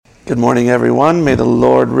Good morning, everyone. May the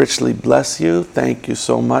Lord richly bless you. Thank you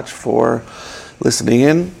so much for listening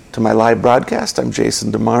in to my live broadcast. I'm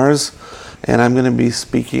Jason DeMars, and I'm going to be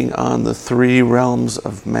speaking on the three realms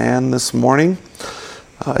of man this morning.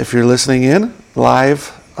 If you're listening in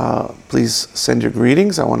live, please send your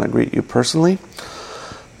greetings. I want to greet you personally.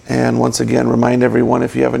 And once again, remind everyone,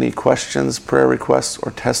 if you have any questions, prayer requests,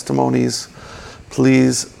 or testimonies,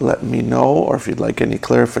 please let me know, or if you'd like any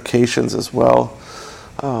clarifications as well,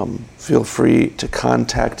 feel free to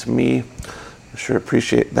contact me. I sure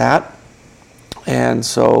appreciate that. And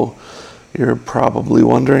so you're probably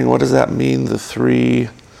wondering, what does that mean, the three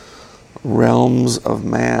realms of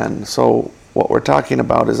man? So what we're talking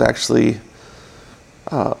about is actually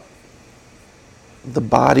the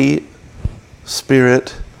body,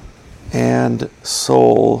 spirit, and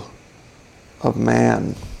soul of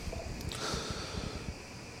man.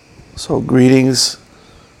 So greetings,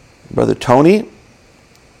 Brother Tony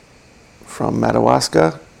from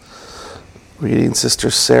Madawaska. Greetings, Sister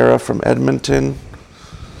Sarah from Edmonton.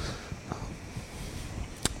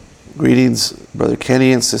 Greetings, Brother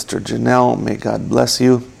Kenny and Sister Janelle. May God bless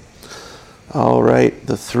you. All right,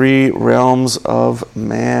 the three realms of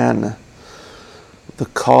man. The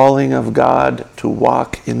calling of God to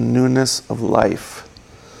walk in newness of life.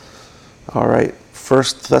 All right,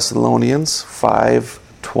 1 Thessalonians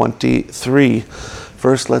 5:23.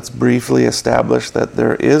 First, let's briefly establish that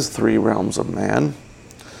there is three realms of man: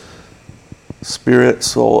 spirit,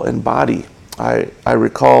 soul, and body. I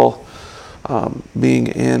recall being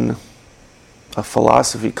in a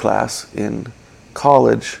philosophy class in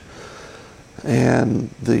college, and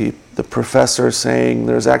the professor saying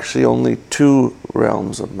there's actually only two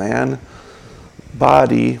realms of man: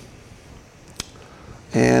 body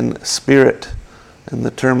and spirit. And the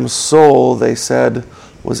term soul, they said,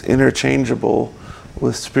 was interchangeable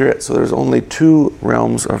with spirit. So there's only two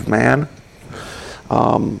realms of man.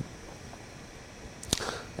 And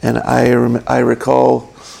I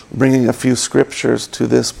recall bringing a few scriptures to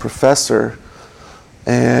this professor,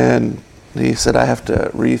 and he said, I have to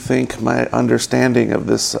rethink my understanding of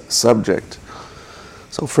this subject.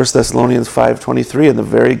 So 1 Thessalonians 5:23, and the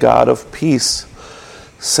very God of peace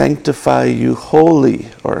sanctify you wholly,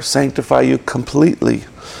 or sanctify you completely.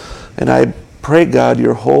 And I pray, God,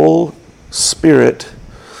 your whole spirit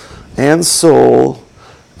and soul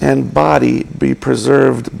and body be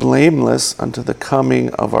preserved blameless unto the coming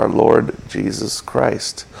of our Lord Jesus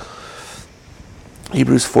Christ.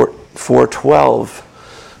 Hebrews 4:12,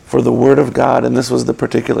 for the word of God, and this was the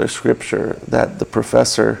particular scripture that the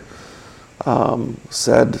professor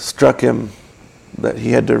said struck him, that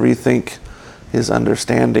he had to rethink his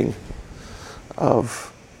understanding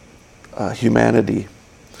of humanity.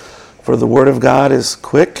 For the word of God is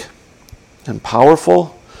quick and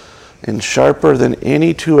powerful and sharper than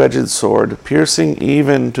any two-edged sword, piercing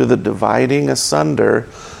even to the dividing asunder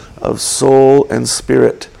of soul and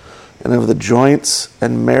spirit, and of the joints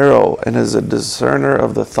and marrow, and is a discerner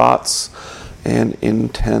of the thoughts and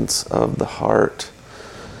intents of the heart.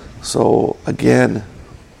 So again,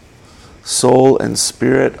 soul and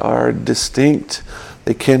spirit are distinct.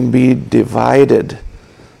 They can be divided.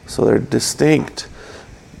 So they're distinct.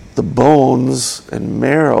 The bones and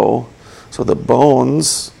marrow, so the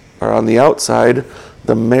bones are on the outside,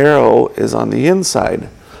 the marrow is on the inside.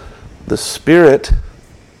 The spirit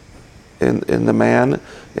in the man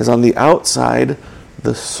is on the outside,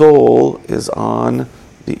 the soul is on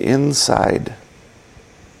the inside.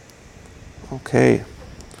 Okay.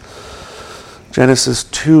 Genesis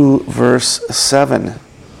 2, verse 7.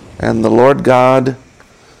 And the Lord God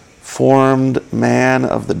formed man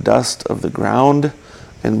of the dust of the ground,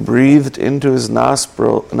 and breathed into his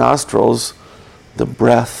nostrils the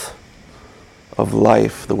breath of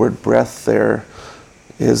life. The word breath there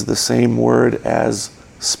is the same word as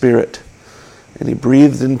spirit. And he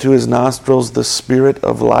breathed into his nostrils the spirit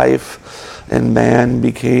of life, and man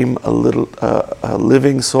became a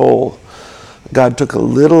living soul. God took a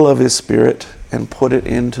little of his spirit and put it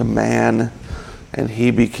into man, and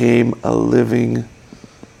he became a living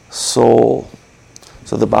soul.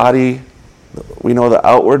 So the body, we know the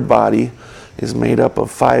outward body is made up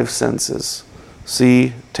of five senses: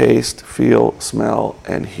 see, taste, feel, smell,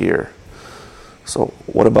 and hear. So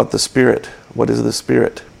what about the spirit? What is the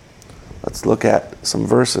spirit? Let's look at some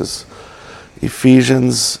verses.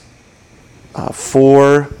 Ephesians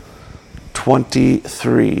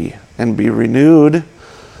 4:23, and be renewed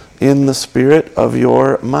in the spirit of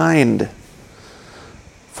your mind.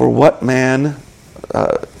 For what man,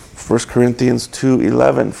 1 Corinthians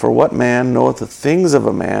 2:11, for what man knoweth the things of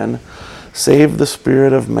a man, save the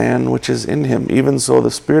spirit of man which is in him? Even so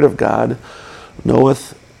the Spirit of God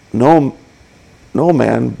knoweth no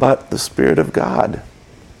man but the Spirit of God.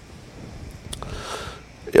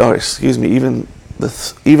 Or excuse me, even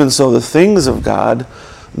so the things of God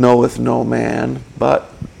knoweth no man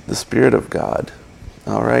but the Spirit of God.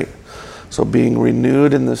 All right? So being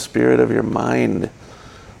renewed in the spirit of your mind.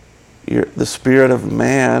 The spirit of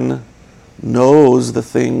man knows the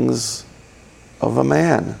things of a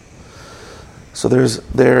man. So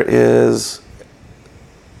there is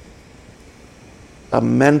a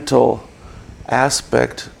mental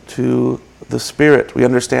aspect to the spirit. We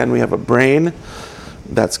understand we have a brain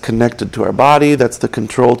that's connected to our body. That's the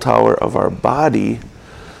control tower of our body.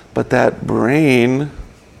 But that brain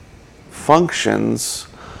functions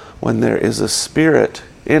when there is a spirit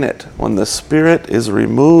in it. When the spirit is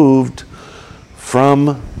removed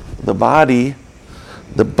from the body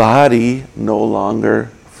no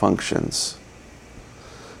longer functions.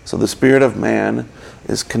 So the spirit of man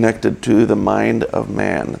is connected to the mind of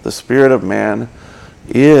man. The spirit of man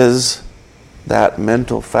is that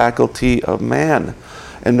mental faculty of man.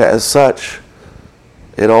 And as such,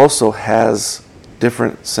 it also has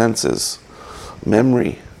different senses: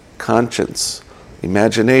 memory, conscience,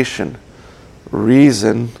 imagination,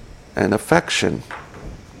 reason, and affection.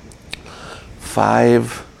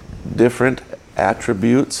 5 different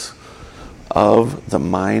attributes of the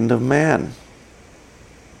mind of man.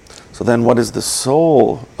 So then what is the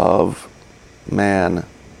soul of man?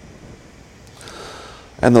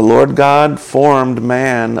 And the Lord God formed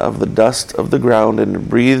man of the dust of the ground and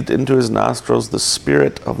breathed into his nostrils the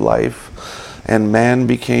spirit of life, and man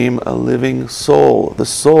became a living soul. The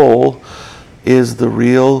soul is the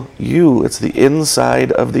real you. It's the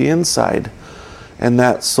inside of the inside. And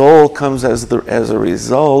that soul comes as a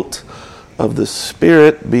result of the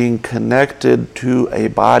spirit being connected to a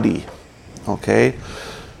body. Okay?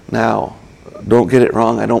 Now, don't get it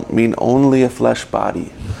wrong. I don't mean only a flesh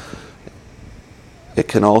body. It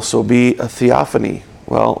can also be a theophany.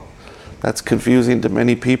 Well, that's confusing to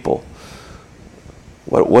many people.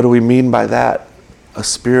 What do we mean by that? A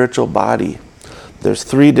spiritual body. There's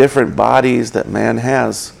 3 different bodies that man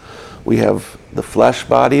has. We have the flesh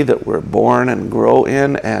body that we're born and grow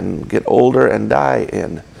in and get older and die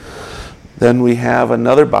in. Then we have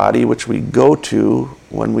another body which we go to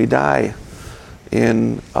when we die.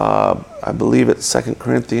 In, I believe it's 2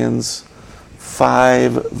 Corinthians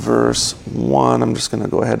 5 verse 1. I'm just going to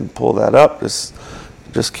go ahead and pull that up. This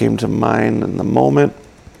just came to mind in the moment.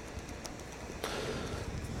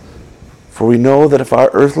 For we know that if our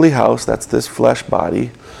earthly house, that's this flesh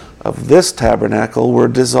body, of this tabernacle were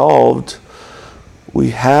dissolved,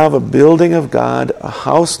 we have a building of God, a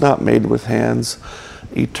house not made with hands,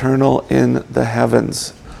 eternal in the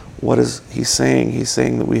heavens. What is he saying? He's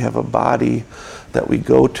saying that we have a body that we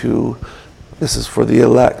go to. This is for the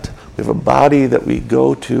elect. We have a body that we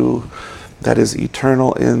go to that is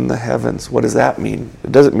eternal in the heavens. What does that mean?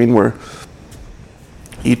 It doesn't mean we're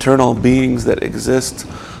eternal beings that exist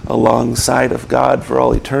alongside of God for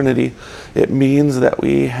all eternity. It means that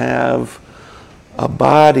we have a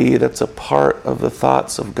body that's a part of the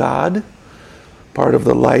thoughts of God, part of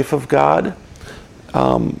the life of God.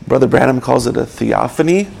 Brother Branham calls it a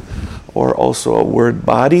theophany, or also a word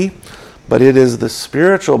body, but it is the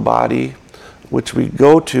spiritual body which we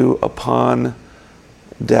go to upon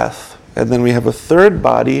death. And then we have a third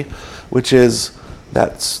body, which is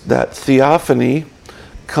that theophany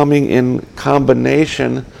coming in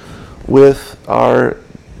combination with our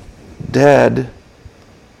dead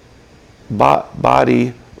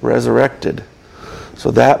body resurrected. So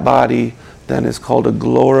that body then is called a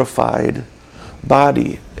glorified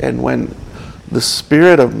body. And when the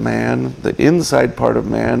spirit of man, the inside part of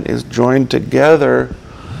man, is joined together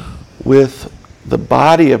with the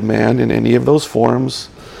body of man in any of those forms,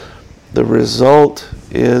 the result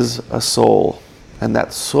is a soul. And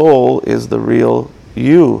that soul is the real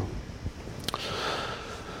you.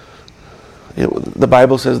 The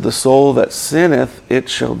Bible says, the soul that sinneth, it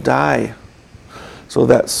shall die. So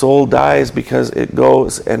that soul dies because it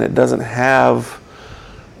goes and it doesn't have,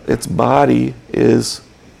 its body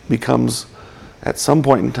becomes at some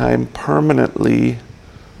point in time permanently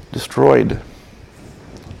destroyed.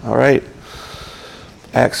 All right.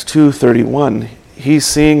 Acts 2:31. He,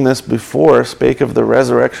 seeing this before, spake of the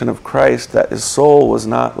resurrection of Christ, that his soul was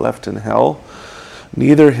not left in hell,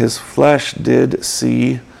 neither his flesh did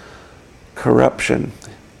see corruption.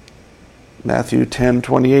 Matthew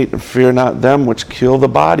 10:28. Fear not them which kill the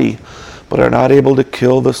body, but are not able to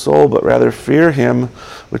kill the soul, but rather fear him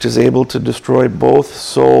which is able to destroy both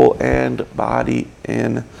soul and body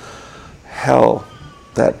in hell.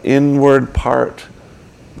 That inward part,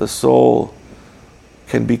 the soul,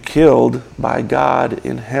 can be killed by God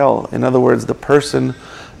in hell. In other words, the person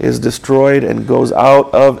is destroyed and goes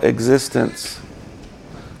out of existence,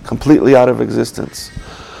 completely out of existence.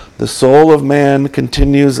 The soul of man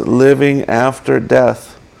continues living after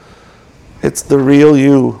death. It's the real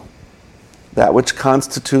you, that which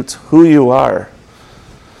constitutes who you are.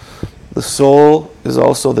 The soul is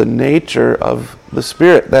also the nature of the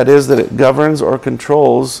spirit. That is, that it governs or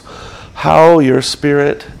controls how your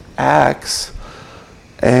spirit acts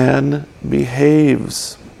and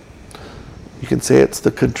behaves. You can say it's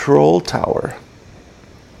the control tower.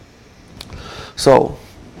 So,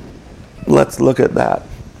 let's look at that.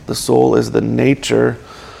 The soul is the nature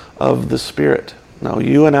of the spirit. Now,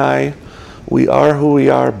 you and I, we are who we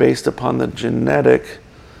are based upon the genetic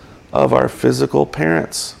of our physical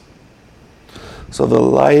parents. So the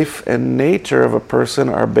life and nature of a person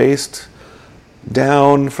are based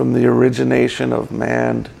down from the origination of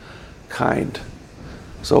mankind.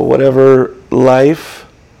 So whatever life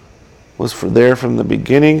was there from the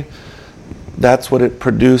beginning, that's what it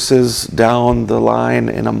produces down the line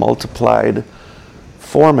in a multiplied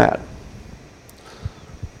format.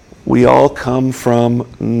 We all come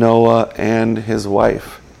from Noah and his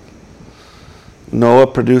wife. Noah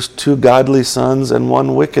produced 2 godly sons and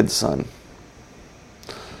 1 wicked son.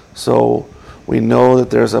 So we know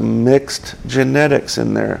that there's a mixed genetics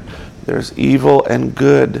in there. There's evil and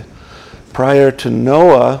good. Prior to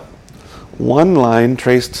Noah, one line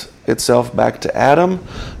traced itself back to Adam,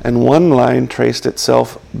 and one line traced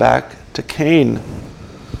itself back to Cain.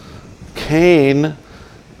 Cain,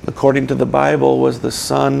 according to the Bible, was the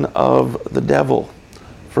son of the devil.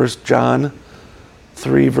 1 John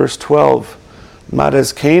 3 verse 12. Not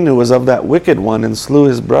as Cain, who was of that wicked one, and slew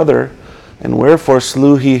his brother. And wherefore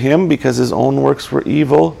slew he him? Because his own works were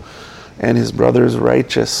evil, and his brother's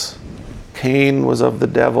righteous. Cain was of the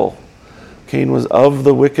devil. Cain was of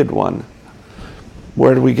the wicked one.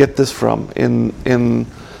 Where do we get this from? In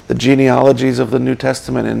the genealogies of the New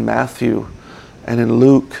Testament, in Matthew and in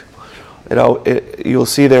Luke. You'll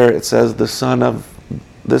see there it says the son of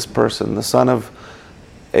this person, the son of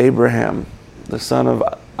Abraham, the son of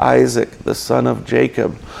Isaac, the son of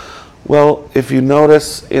Jacob. Well, if you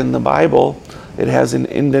notice in the Bible, it has in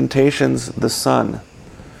indentations the son.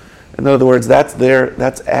 In other words, that's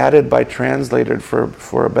added by translators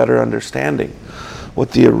for a better understanding.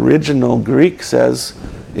 What the original Greek says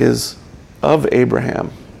is of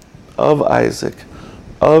Abraham, of Isaac,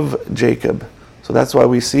 of Jacob. So that's why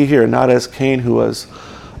we see here, not as Cain, who was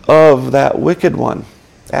of that wicked one.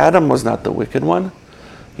 Adam was not the wicked one.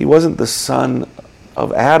 He wasn't the son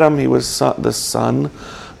of Adam. He was the son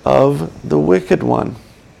of the wicked one.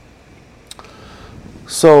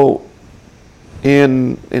 So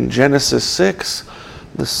in Genesis 6,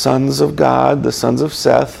 the sons of God, the sons of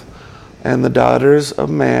Seth, and the daughters of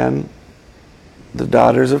man, the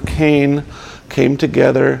daughters of Cain, came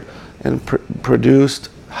together and produced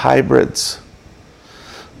hybrids.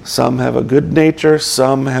 Some have a good nature,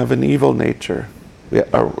 some have an evil nature.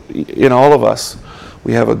 In all of us,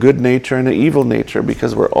 we have a good nature and an evil nature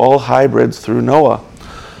because we're all hybrids through Noah.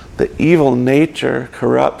 The evil nature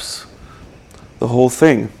corrupts the whole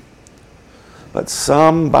thing. But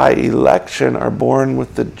some, by election, are born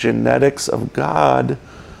with the genetics of God,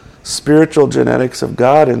 spiritual genetics of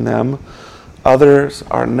God in them. Others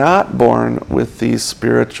are not born with these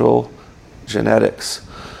spiritual genetics.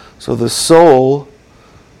 So the soul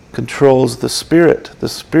controls the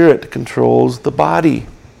spirit controls the body.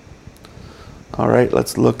 All right,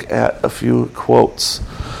 let's look at a few quotes.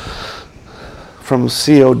 From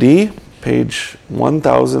COD, page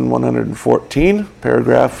 1114,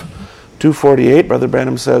 paragraph 248, Brother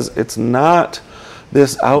Branham says, it's not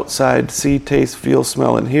this outside see, taste, feel,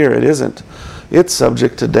 smell, and hear. It isn't. It's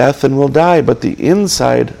subject to death and will die, but the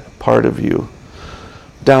inside part of you,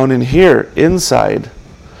 down in here, inside,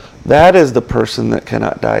 that is the person that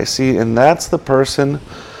cannot die. See, and that's the person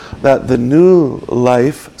that the new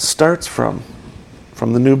life starts from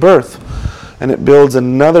the new birth. And it builds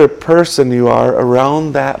another person you are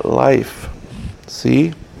around that life.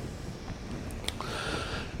 See?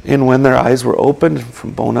 In When Their Eyes Were Opened,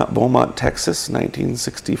 from Beaumont, Texas,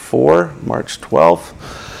 1964, March 12th.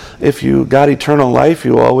 If you got eternal life,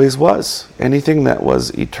 you always was. Anything that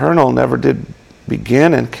was eternal never did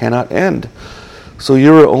begin and cannot end. So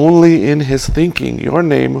you were only in his thinking, your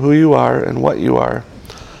name, who you are, and what you are.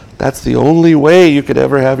 That's the only way you could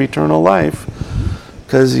ever have eternal life,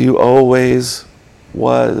 because you always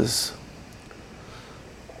was.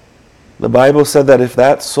 The Bible said that if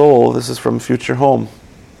that soul, this is from Future Home,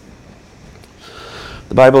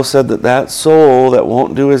 the Bible said that that soul that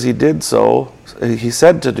won't do as he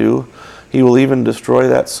said to do, he will even destroy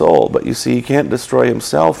that soul. But you see, he can't destroy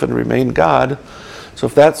himself and remain God. So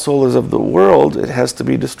if that soul is of the world, it has to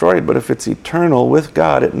be destroyed. But if it's eternal with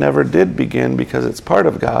God, it never did begin because it's part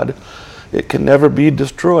of God. It can never be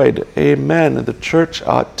destroyed. Amen. The church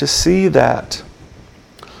ought to see that.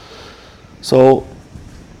 So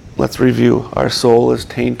let's review. Our soul is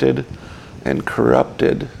tainted and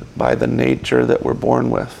corrupted by the nature that we're born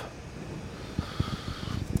with.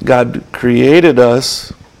 God created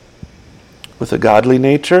us with a godly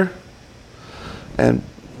nature, and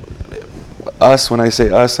us, when I say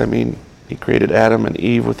us, I mean he created Adam and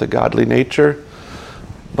Eve with a godly nature,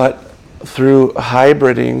 but through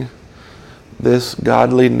hybriding, this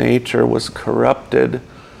godly nature was corrupted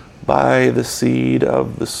by the seed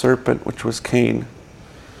of the serpent, which was Cain.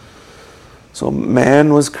 So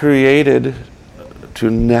man was created to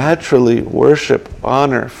naturally worship,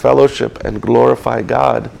 honor, fellowship, and glorify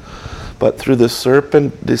God. But through the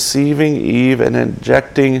serpent deceiving Eve and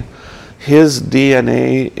injecting his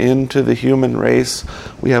DNA into the human race,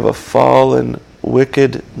 we have a fallen,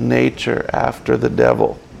 wicked nature after the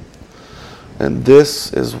devil. And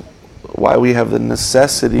this is why we have the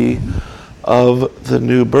necessity of the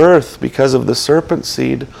new birth. Because of the serpent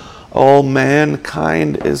seed, all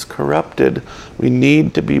mankind is corrupted. We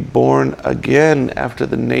need to be born again after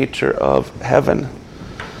the nature of heaven,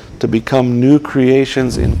 to become new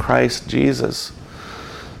creations in Christ Jesus,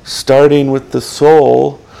 starting with the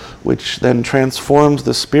soul, which then transforms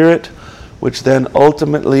the spirit, which then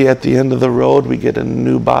ultimately at the end of the road we get a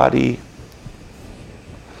new body.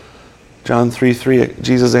 John 3:3,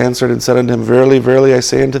 Jesus answered and said unto him, Verily, verily, I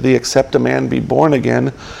say unto thee, except a man be born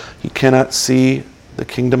again, he cannot see the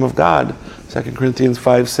kingdom of God. 2 Corinthians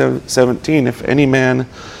 5:17, if any man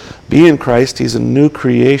be in Christ, he's a new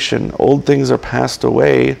creation. Old things are passed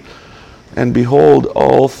away, and behold,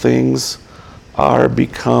 all things are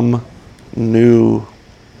become new.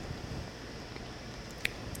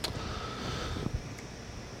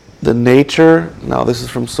 The nature, now this is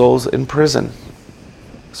from Souls in Prison.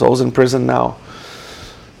 Souls in Prison Now.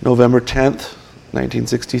 November 10th,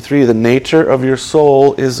 1963. The nature of your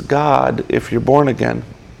soul is God if you're born again.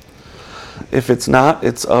 If it's not,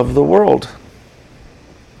 it's of the world.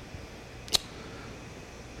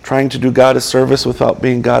 Trying to do God a service without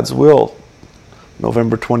being God's will.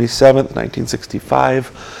 November 27th,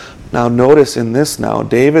 1965. Now notice in this now,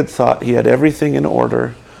 David thought he had everything in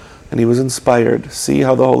order and he was inspired. See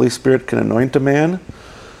how the Holy Spirit can anoint a man?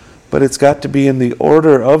 But it's got to be in the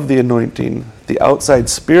order of the anointing. The outside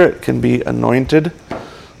spirit can be anointed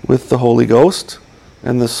with the Holy Ghost,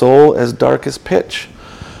 and the soul as dark as pitch.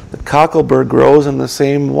 The cocklebur grows in the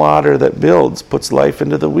same water that builds, puts life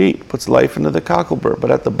into the wheat, puts life into the cocklebur. But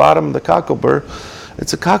at the bottom of the cocklebur,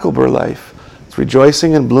 it's a cocklebur life. It's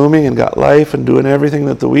rejoicing and blooming and got life and doing everything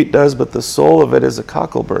that the wheat does, but the soul of it is a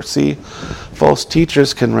cocklebur. See, false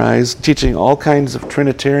teachers can rise, teaching all kinds of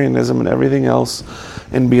Trinitarianism and everything else,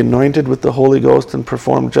 and be anointed with the Holy Ghost and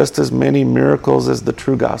perform just as many miracles as the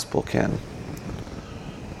true gospel can.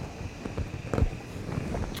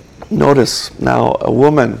 Notice now a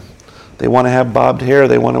woman, they want to have bobbed hair,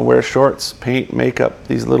 they want to wear shorts, paint, makeup,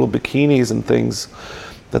 these little bikinis and things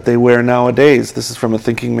that they wear nowadays. This is from a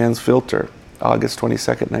Thinking Man's Filter, August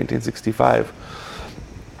 22nd, 1965.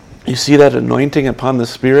 You see that anointing upon the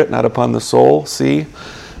spirit, not upon the soul? See?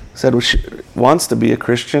 Said she wants to be a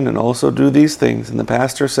Christian and also do these things, and the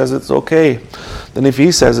pastor says it's okay. Then if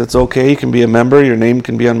he says it's okay, you can be a member, your name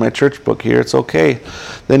can be on my church book here, it's okay.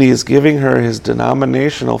 Then he is giving her his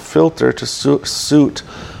denominational filter to suit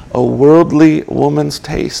a worldly woman's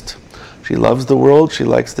taste. She loves the world, she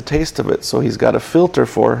likes the taste of it, so he's got a filter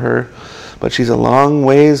for her, but she's a long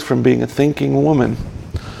ways from being a thinking woman.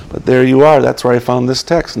 But there you are, that's where I found this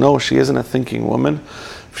text. No, she isn't a thinking woman.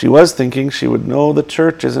 If she was thinking, she would know the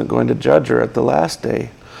church isn't going to judge her at the last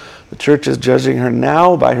day. The church is judging her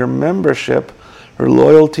now by her membership, her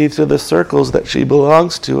loyalty to the circles that she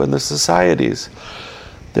belongs to and the societies.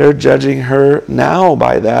 They're judging her now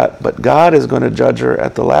by that, but God is going to judge her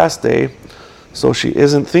at the last day, so she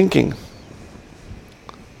isn't thinking.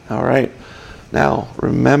 All right. Now,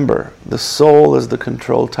 remember, the soul is the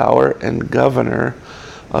control tower and governor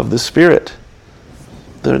of the spirit.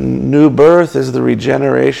 The new birth is the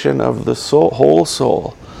regeneration of the soul, whole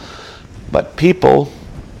soul. But people,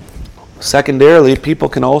 secondarily, people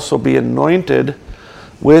can also be anointed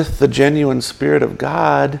with the genuine Spirit of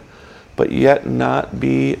God, but yet not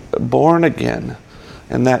be born again.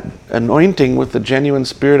 And that anointing with the genuine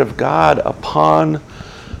Spirit of God upon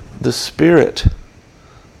the Spirit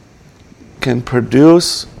can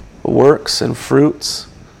produce works and fruits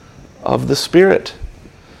of the Spirit.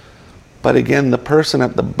 But again, the person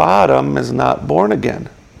at the bottom is not born again.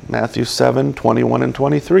 Matthew 7:21 and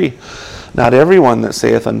 23. Not everyone that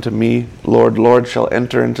saith unto me, Lord, Lord, shall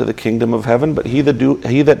enter into the kingdom of heaven, but he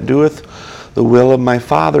that doeth the will of my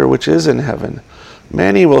Father which is in heaven.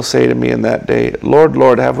 Many will say to me in that day, Lord,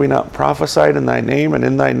 Lord, have we not prophesied in thy name, and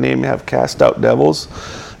in thy name have cast out devils,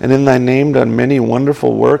 and in thy name done many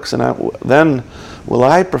wonderful works? And then will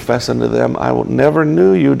I profess unto them, I will never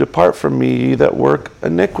knew you, depart from me, ye that work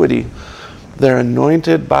iniquity. They're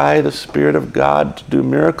anointed by the Spirit of God to do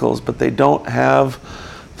miracles, but they don't have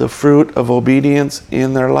the fruit of obedience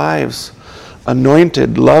in their lives.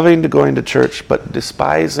 Anointed, loving to going to church, but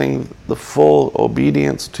despising the full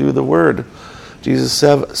obedience to the word. Jesus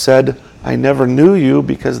said, I never knew you,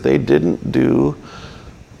 because they didn't do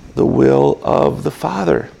the will of the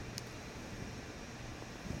Father.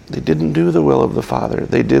 They didn't do the will of the Father.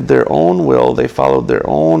 They did their own will. They followed their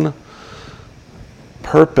own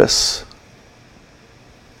purpose.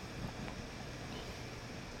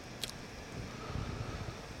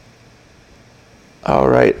 All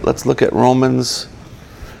right, let's look at Romans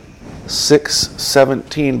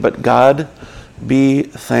 6:17. But God be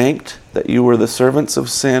thanked that you were the servants of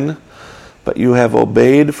sin, but you have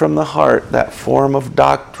obeyed from the heart that form of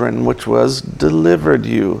doctrine which was delivered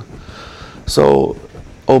you. So,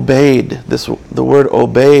 obeyed. The word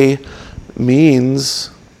obey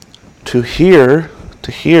means to hear,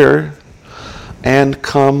 and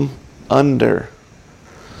come under.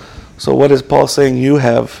 So what is Paul saying? You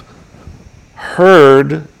have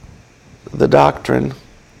heard the doctrine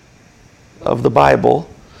of the Bible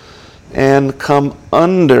and come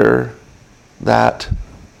under that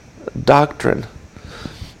doctrine.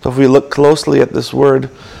 So if we look closely at this word,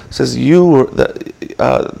 it says you were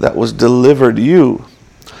that was delivered you.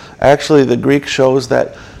 Actually, the Greek shows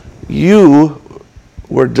that you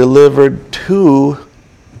were delivered to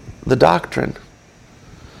the doctrine.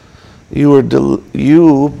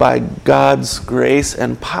 You by God's grace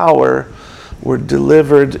and power were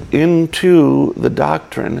delivered into the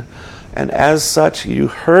doctrine, and as such you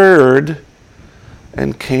heard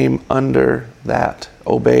and came under that.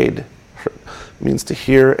 Obeyed means to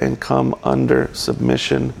hear and come under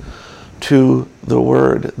submission to the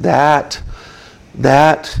word. That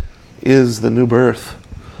is the new birth.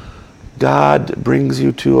 God brings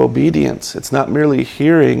you to obedience. It's not merely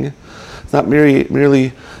hearing. It's not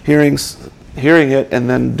merely hearing it and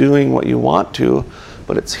then doing what you want to,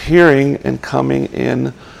 but it's hearing and coming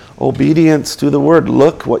in obedience to the word.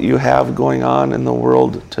 Look what you have going on in the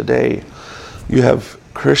world today. You have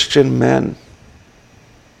Christian men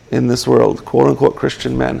in this world, quote-unquote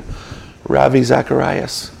Christian men. Ravi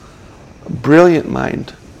Zacharias, a brilliant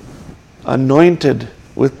mind, anointed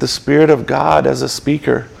with the Spirit of God as a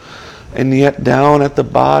speaker, and yet down at the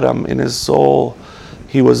bottom in his soul,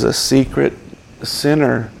 he was a secret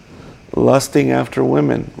sinner, lusting after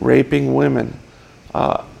women, raping women,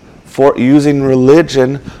 for using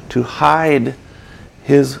religion to hide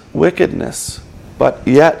his wickedness. But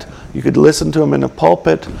yet, you could listen to him in a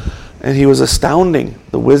pulpit, and he was astounding,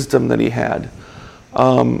 the wisdom that he had.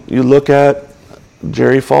 You look at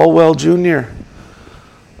Jerry Falwell Jr.,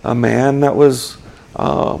 a man that was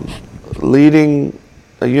leading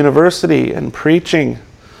a university and preaching,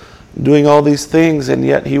 doing all these things, and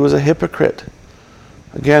yet he was a hypocrite.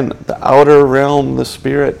 Again, the outer realm, the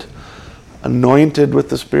spirit, anointed with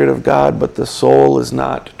the Spirit of God, but the soul is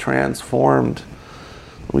not transformed.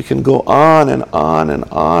 We can go on and on and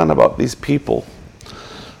on about these people.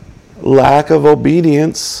 Lack of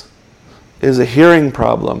obedience is a hearing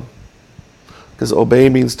problem, because obey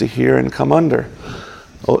means to hear and come under.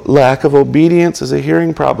 Lack of obedience is a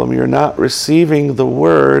hearing problem. You're not receiving the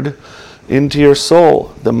word into your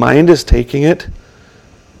soul. The mind is taking it,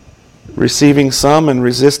 receiving some and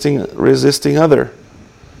resisting other,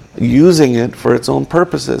 using it for its own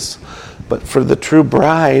purposes. But for the true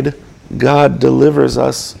bride, God delivers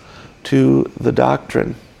us to the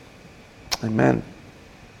doctrine. Amen.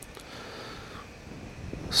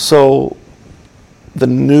 So, the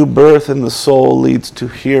new birth in the soul leads to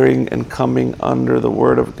hearing and coming under the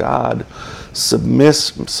Word of God.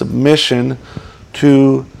 Submission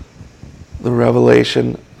to the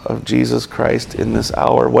revelation of Jesus Christ in this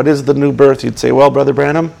hour. What is the new birth? You'd say, well, Brother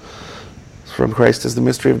Branham, from Christ is the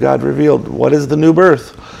mystery of God revealed. What is the new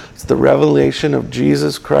birth? It's the revelation of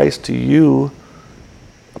Jesus Christ to you,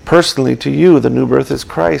 personally to you. The new birth is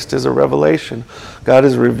Christ, is a revelation. God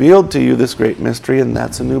has revealed to you this great mystery, and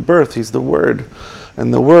that's a new birth. He's the Word.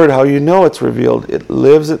 And the Word, how you know it's revealed, it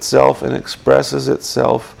lives itself and expresses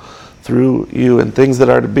itself through you, and things that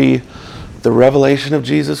are to be the revelation of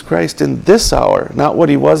Jesus Christ in this hour, not what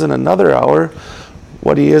he was in another hour.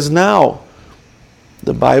 what he is now.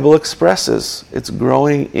 The Bible expresses it's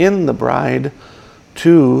growing in the bride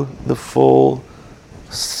to the full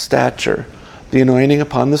stature. The anointing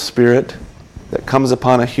upon the Spirit that comes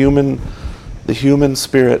upon the human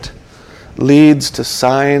spirit leads to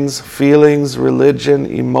signs, feelings, religion,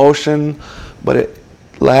 emotion, but it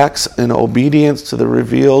lacks in obedience to the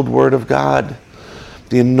revealed Word of God.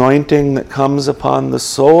 The anointing that comes upon the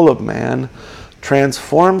soul of man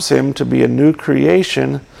transforms him to be a new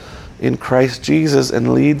creation in Christ Jesus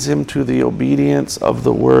and leads him to the obedience of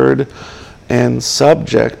the Word and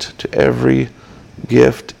subject to every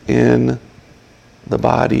gift in the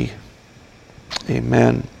body.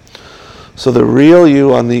 Amen. So the real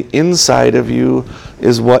you on the inside of you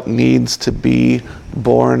is what needs to be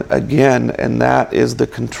born again, and that is the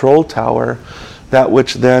control tower, that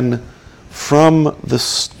which then from the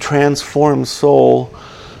transformed soul,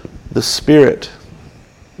 the Spirit,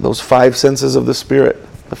 those five senses of the Spirit,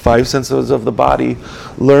 the five senses of the body,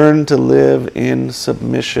 learn to live in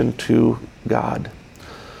submission to God.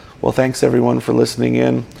 Well, thanks everyone for listening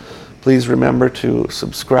in. Please remember to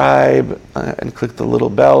subscribe and click the little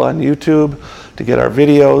bell on YouTube to get our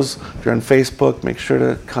videos. If you're on Facebook, make sure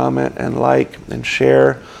to comment and like and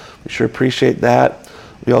share. We sure appreciate that.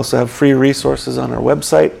 We also have free resources on our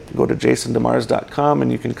website. Go to jasondemars.com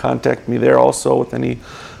and you can contact me there also with any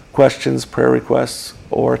questions, prayer requests,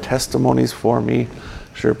 or testimonies for me.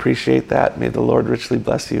 Sure appreciate that. May the Lord richly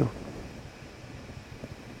bless you.